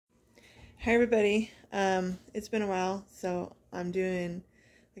Hi everybody. It's been a while, so I'm doing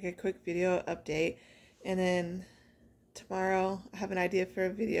like a quick video update, and then tomorrow I have an idea for a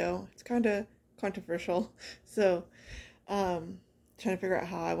video. It's kind of controversial, so trying to figure out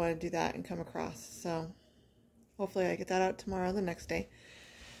how I want to do that and come across. So hopefully I get that out tomorrow, the next day.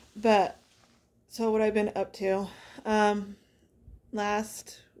 But so what I've been up to,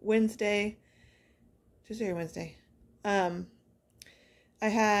 last Wednesday, Tuesday or Wednesday, I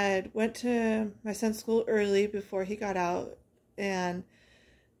had went to my son's school early before he got out and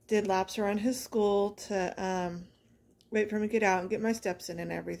did laps around his school to wait for him to get out and get my steps in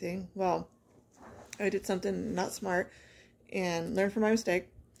and everything. Well, I did something not smart and learned from my mistake.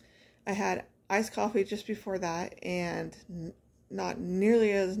 I had iced coffee just before that and not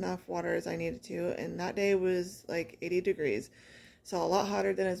nearly as enough water as I needed to, and that day was like 80 degrees. So a lot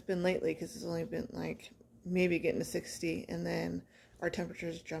hotter than it's been lately because it's only been like maybe getting to 60, and then our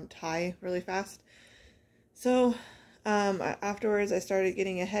temperatures jumped high really fast. So afterwards I started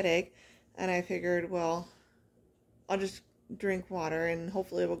getting a headache, and I figured, well, I'll just drink water and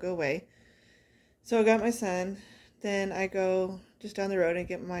hopefully it will go away. So I got my son, then I go just down the road and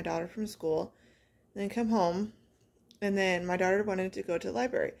get my daughter from school, then come home, and then my daughter wanted to go to the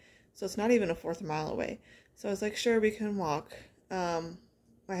library. So it's not even a fourth mile away. So I was like, sure, we can walk. My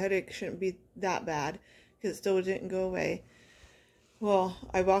headache shouldn't be that bad because it still didn't go away. Well,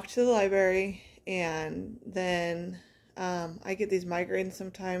 I walked to the library, and then I get these migraines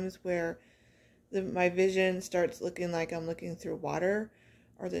sometimes where my vision starts looking like I'm looking through water,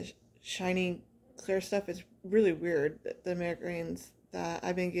 or the shiny clear stuff. Is really weird, the migraines that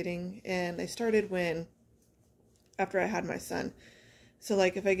I've been getting, and they started after I had my son. So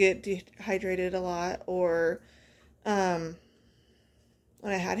like if I get dehydrated a lot, or when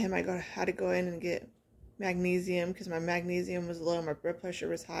I had him, had to go in and get magnesium because my magnesium was low, my blood pressure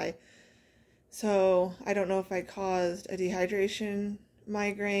was high. So I don't know if I caused a dehydration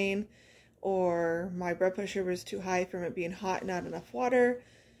migraine, or my blood pressure was too high from it being hot and not enough water.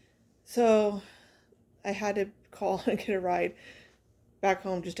 So I had to call and get a ride back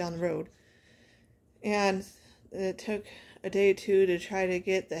home just down the road. And it took a day or two to try to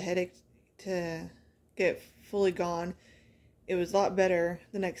get the headache to get fully gone. It was a lot better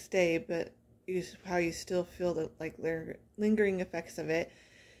the next day, but how you still feel the lingering effects of it.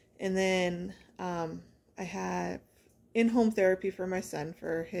 And then I had in-home therapy for my son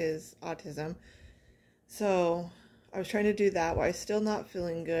for his autism. So I was trying to do that while I was still not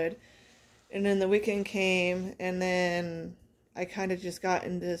feeling good. And then the weekend came, and then I kind of just got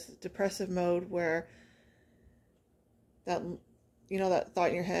in this depressive mode where that thought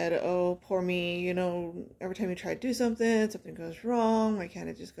in your head, oh, poor me, every time you try to do something goes wrong. Why can't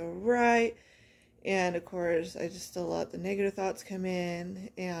it just go right? And of course, I just still let the negative thoughts come in.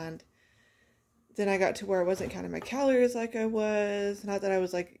 And then I got to where I wasn't counting my calories like I was. Not that I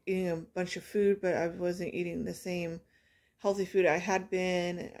was like eating a bunch of food, but I wasn't eating the same healthy food I had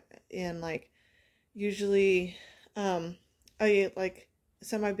been. And like usually I eat like a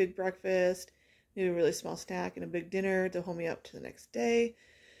semi-big breakfast, maybe a really small snack, and a big dinner to hold me up to the next day.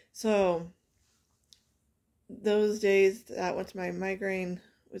 So those days that once my migraine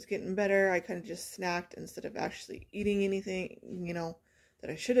was getting better, I kind of just snacked instead of actually eating anything, that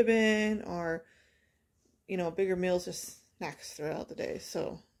I should have been, or, bigger meals, just snacks throughout the day.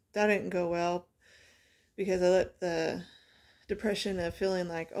 So that didn't go well because I let the depression of feeling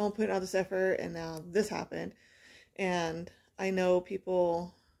like, oh, I'm putting all this effort and now this happened. And I know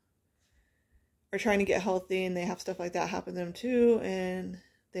people are trying to get healthy and they have stuff like that happen to them too. And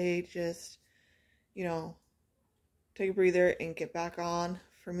they just, take a breather and get back on.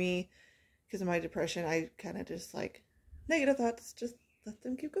 For me, because of my depression, I kind of just like negative thoughts, just let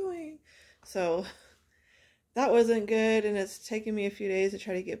them keep going. So that wasn't good, and it's taken me a few days to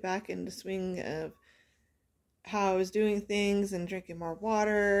try to get back in the swing of how I was doing things and drinking more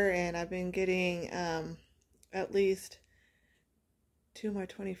water. And I've been getting at least 2 of my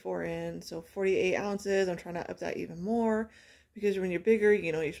 24 in, so 48 ounces. I'm trying to up that even more because when you're bigger,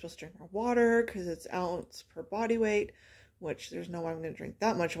 you're supposed to drink more water because it's ounce per body weight, which there's no way I'm going to drink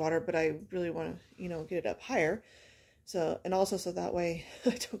that much water, but I really want to, get it up higher. So, and also so that way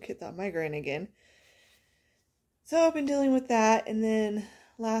I don't get that migraine again. So I've been dealing with that. And then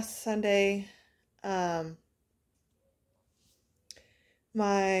last Sunday,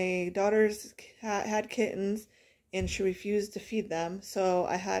 my daughter's cat had kittens and she refused to feed them. So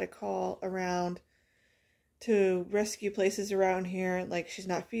I had to call around to rescue places around here. Like, she's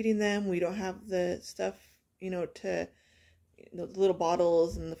not feeding them. We don't have the stuff, to the little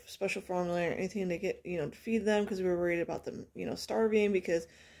bottles and the special formula or anything to get, to feed them, because we were worried about them, starving, because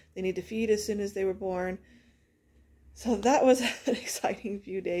they need to feed as soon as they were born. So that was an exciting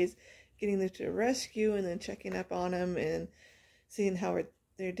few days, getting them to rescue and then checking up on them and seeing how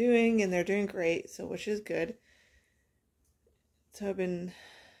they're doing, and they're doing great, so which is good. So I've been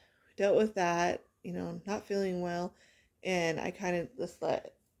dealt with that, not feeling well, and I kind of just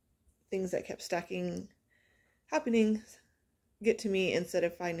let things that kept happening get to me instead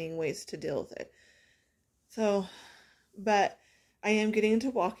of finding ways to deal with it. So, but I am getting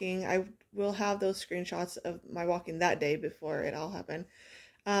into walking. I will have those screenshots of my walking that day before it all happened.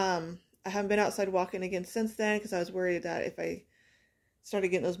 I haven't been outside walking again since then because I was worried that if I started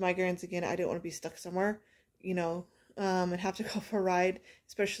getting those migraines again, I didn't want to be stuck somewhere, and have to go for a ride,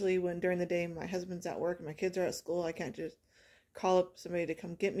 especially when during the day my husband's at work and my kids are at school. I can't just call up somebody to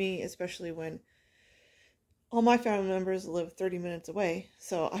come get me, especially when all my family members live 30 minutes away,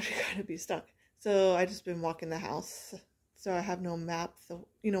 so I'm going to be stuck. So I just been walking the house, so I have no map,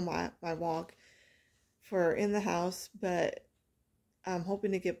 my walk for in the house, but I'm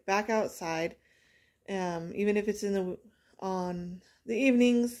hoping to get back outside, even if it's on the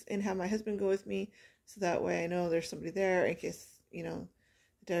evenings, and have my husband go with me, so that way I know there's somebody there in case,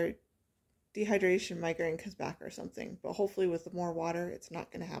 dehydration migraine comes back or something. But hopefully with more water, it's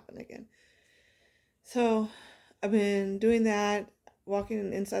not going to happen again. So I've been doing that,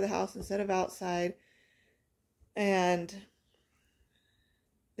 walking inside the house instead of outside, and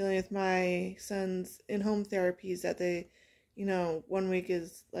dealing with my son's in-home therapies that they, 1 week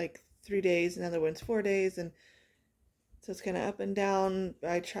is like 3 days, another one's 4 days, and so it's kind of up and down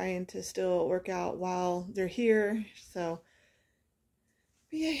by trying to still work out while they're here. So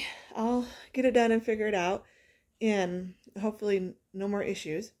yeah, I'll get it done and figure it out, and hopefully no more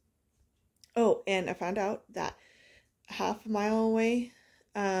issues. Oh, and I found out that half a mile away,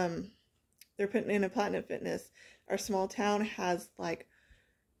 they're putting in a Platinum Fitness. Our small town has like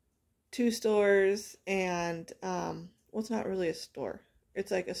 2 stores and, well, it's not really a store.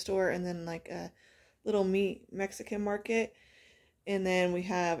 It's like a store and then like a little meat Mexican market. And then we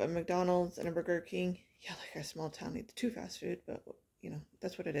have a McDonald's and a Burger King. Yeah, like our small town needs 2 fast food, but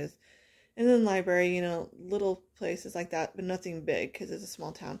that's what it is. And then library, little places like that, but nothing big because it's a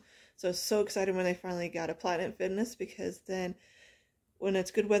small town. So I was so excited when they finally got a Platinum Fitness, because then when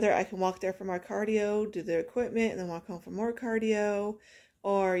it's good weather, I can walk there for my cardio, do the equipment, and then walk home for more cardio.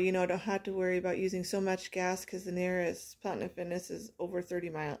 Or, don't have to worry about using so much gas because the nearest Platinum Fitness is over 30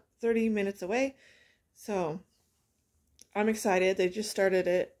 minutes away. So I'm excited. They just started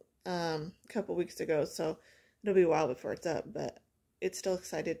it a couple weeks ago, so it'll be a while before it's up, but it's still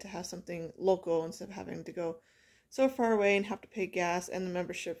excited to have something local instead of having to go so far away and have to pay gas and the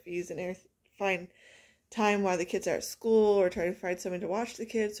membership fees and find time while the kids are at school, or try to find someone to watch the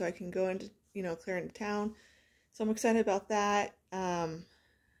kids so I can go into, clear into town. So I'm excited about that.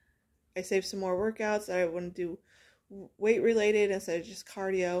 I saved some more workouts that I want to do weight related instead of just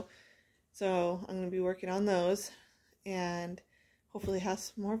cardio. So I'm going to be working on those and hopefully have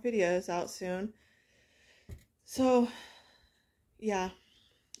some more videos out soon. So yeah,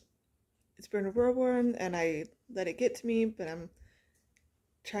 it's been a whirlwind and I let it get to me, but I'm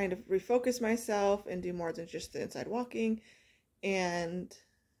trying to refocus myself and do more than just the inside walking, and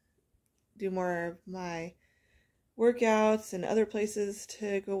do more of my workouts and other places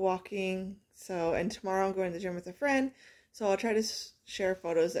to go walking. So, and tomorrow I'm going to the gym with a friend, so I'll try to share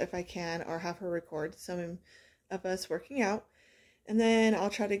photos if I can, or have her record some of us working out. And then I'll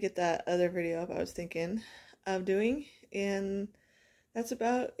try to get that other video I was thinking of doing, and that's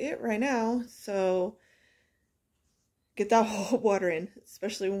about it right now. So get that whole water in,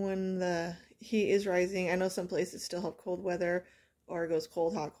 especially when the heat is rising. I know some places still have cold weather, or it goes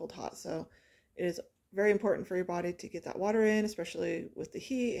cold, hot. So it is very important for your body to get that water in, especially with the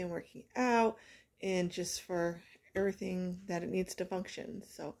heat and working out, and just for everything that it needs to function.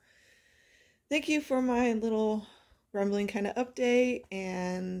 So thank you for my little rambling kind of update,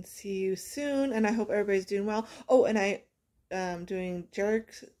 and see you soon. And I hope everybody's doing well. Oh, and I am doing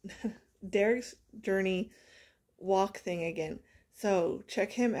Derek's Journey walk thing again. So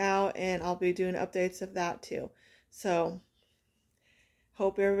check him out, and I'll be doing updates of that too. So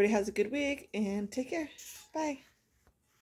hope everybody has a good week, and take care. Bye.